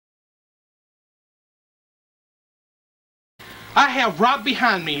I have right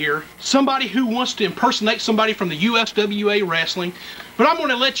behind me here somebody who wants to impersonate somebody from the USWA wrestling, but I'm going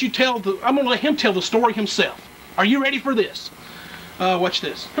to let him tell the story himself. Are you ready for this? Watch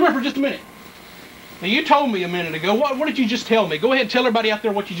this. Come here for just a minute. Now you told me a minute ago. What did you just tell me? Go ahead and tell everybody out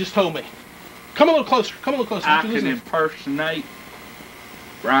there what you just told me. Come a little closer. Come a little closer. I can impersonate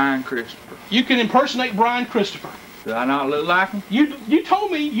Brian Christopher. You can impersonate Brian Christopher. Do I not look like him? You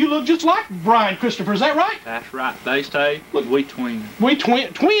told me you look just like Brian Christopher. Is that right? That's right. They say we twins. We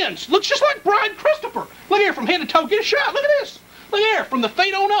twins. Looks just like Brian Christopher. Look here from head to toe. Get a shot. Look at this. Look here from the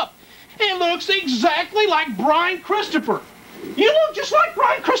feet on up. It looks exactly like Brian Christopher. You look just like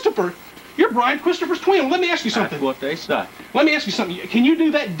Brian Christopher. You're Brian Christopher's twin. Let me ask you something. That's what they say. Let me ask you something. Can you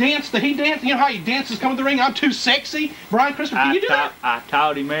do that dance that he danced? You know how he dances coming to the ring? I'm too sexy. Brian Christopher, can you do that? I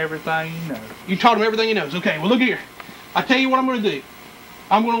taught him everything he knows. You taught him everything he knows. Okay, well look here. I tell you what I'm going to do.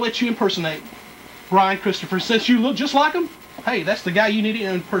 I'm going to let you impersonate Brian Christopher. Since you look just like him, hey, that's the guy you need to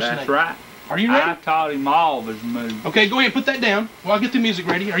impersonate. That's right. Are you ready? I taught him all of his moves. Okay, go ahead and put that down while I get the music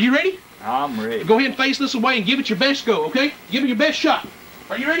ready. Are you ready? I'm ready. Go ahead and face this away and give it your best go, okay? Give it your best shot.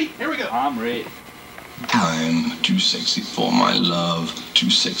 Are you ready? Here we go. I'm ready. I'm too sexy for my love, too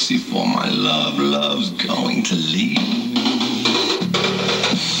sexy for my love, love's going to leave.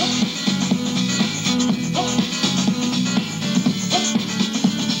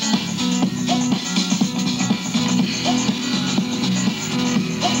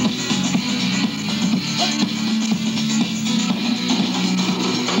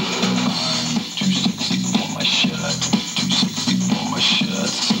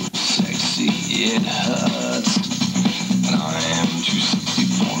 It hurts, and I am too sexy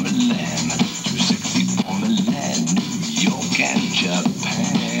for Milan, too sexy for Milan, New York and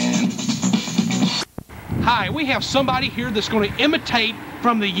Japan. Hi, we have somebody here that's going to imitate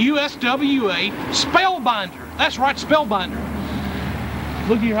from the USWA SpellBinder. That's right, SpellBinder.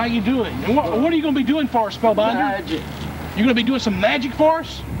 Look here, how you doing? And what are you going to be doing for us, SpellBinder? Magic. You're going to be doing some magic for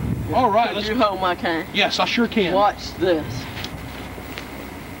us? All right, Could you hold my can? Yes, I sure can. Watch this.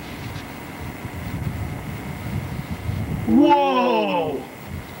 Whoa!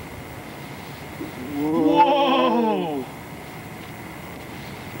 Whoa!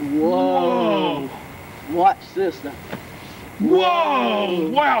 Whoa! Watch this now. Whoa!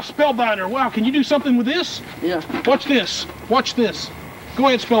 Wow, SpellBinder. Wow, can you do something with this? Yeah. Watch this. Watch this. Go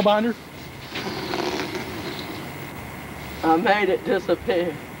ahead, SpellBinder. I made it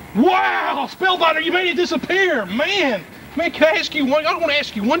disappear. Wow! SpellBinder, you made it disappear! Man, can I ask you one? I want to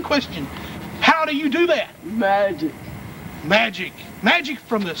ask you one question. How do you do that? Magic. Magic. Magic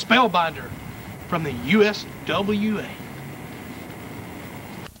from the SpellBinder from the USWA.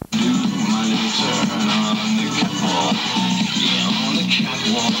 My little turn on the catwalk, yeah, on the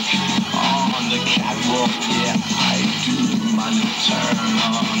catwalk, on the catwalk, yeah, I do my little turn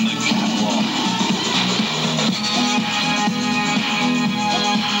on the catwalk.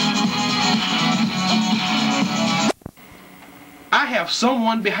 I have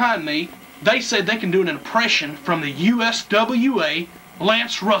someone behind me. They said they can do an impression from the USWA,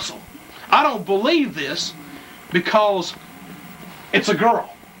 Lance Russell. I don't believe this because it's a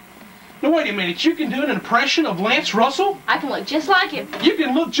girl. Now wait a minute, you can do an impression of Lance Russell? I can look just like him. You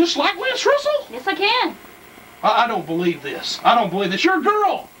can look just like Lance Russell? Yes, I can. I don't believe this. I don't believe this. You're a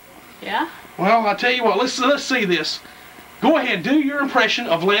girl. Yeah? Well, I tell you what, let's see this. Go ahead and do your impression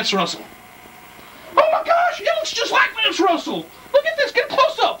of Lance Russell. Oh my gosh, it looks just like Lance Russell. Look at this, get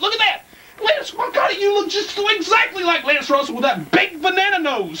close up. Look at that. Lance, my God, you look just exactly like Lance Russell with that big banana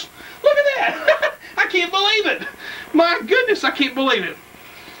nose. Look at that. I can't believe it. My goodness, I can't believe it.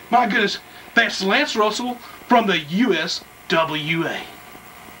 My goodness, that's Lance Russell from the USWA.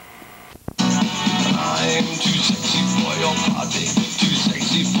 I'm too sexy for your party, too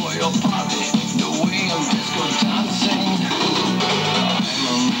sexy for your party. The way I'm disco dancing, I'm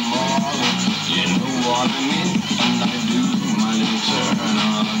a model, you know what I mean? And I do my little turn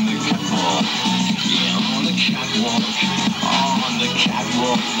on the catwalk, yeah, on the catwalk, on the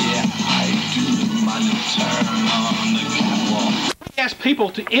catwalk, yeah, I do my little turn on the catwalk. We ask people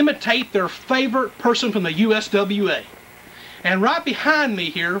to imitate their favorite person from the USWA. And right behind me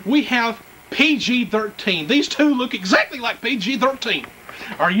here, we have PG-13. These two look exactly like PG-13.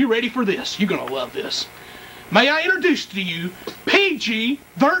 Are you ready for this? You're going to love this. May I introduce to you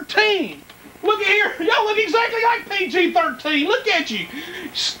PG-13. Look at here. Y'all look exactly like PG-13. Look at you.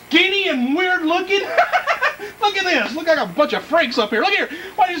 Skinny and weird looking. Look at this. Look like a bunch of freaks up here. Look here.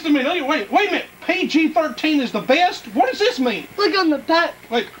 Wait just a minute. Wait a minute. PG-13 is the best? What does this mean? Look on the back.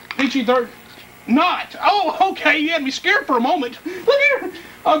 Wait, PG-13. Not. Oh, okay. You had me scared for a moment. Look here.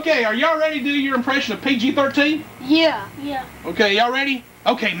 Okay, are y'all ready to do your impression of PG-13? Yeah. Yeah. Okay, y'all ready?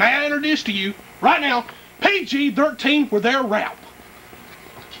 Okay, may I introduce to you, right now, PG-13 with their rap.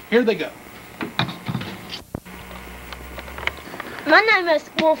 Here they go. My name is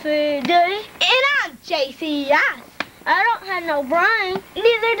Wolfie D. And I'm JC Ice. I don't have no brain.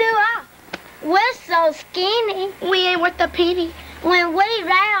 Neither do I. We're so skinny. We ain't worth a penny. When we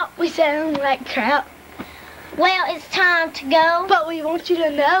rap, we sound like crap. Well, it's time to go. But we want you to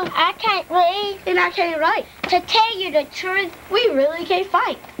know I can't read and I can't write. To tell you the truth, we really can't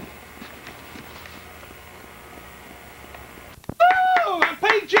fight. Oh,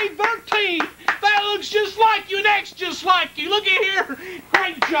 PG-13! That looks just like you and acts just like you. Look at here.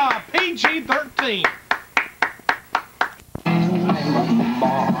 Great job, PG-13.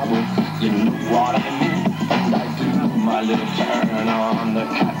 You know what I mean? And I do my little turn on the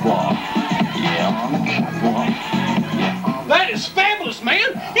catwalk. Yeah, on the catwalk. Yeah, on the That is fabulous,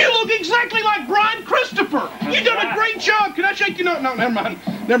 man. You look exactly like Brian Christopher. You done a great job. Can I shake your hand? No, never mind.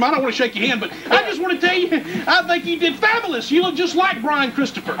 Never mind. I don't want to shake your hand, but I just want to tell you, I think you did fabulous. You look just like Brian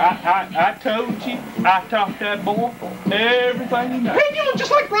Christopher. I told you, I taught that boy everything he knows. Man, you look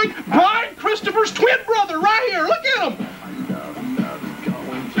just like Brian Christopher's twin brother right here. Look at him.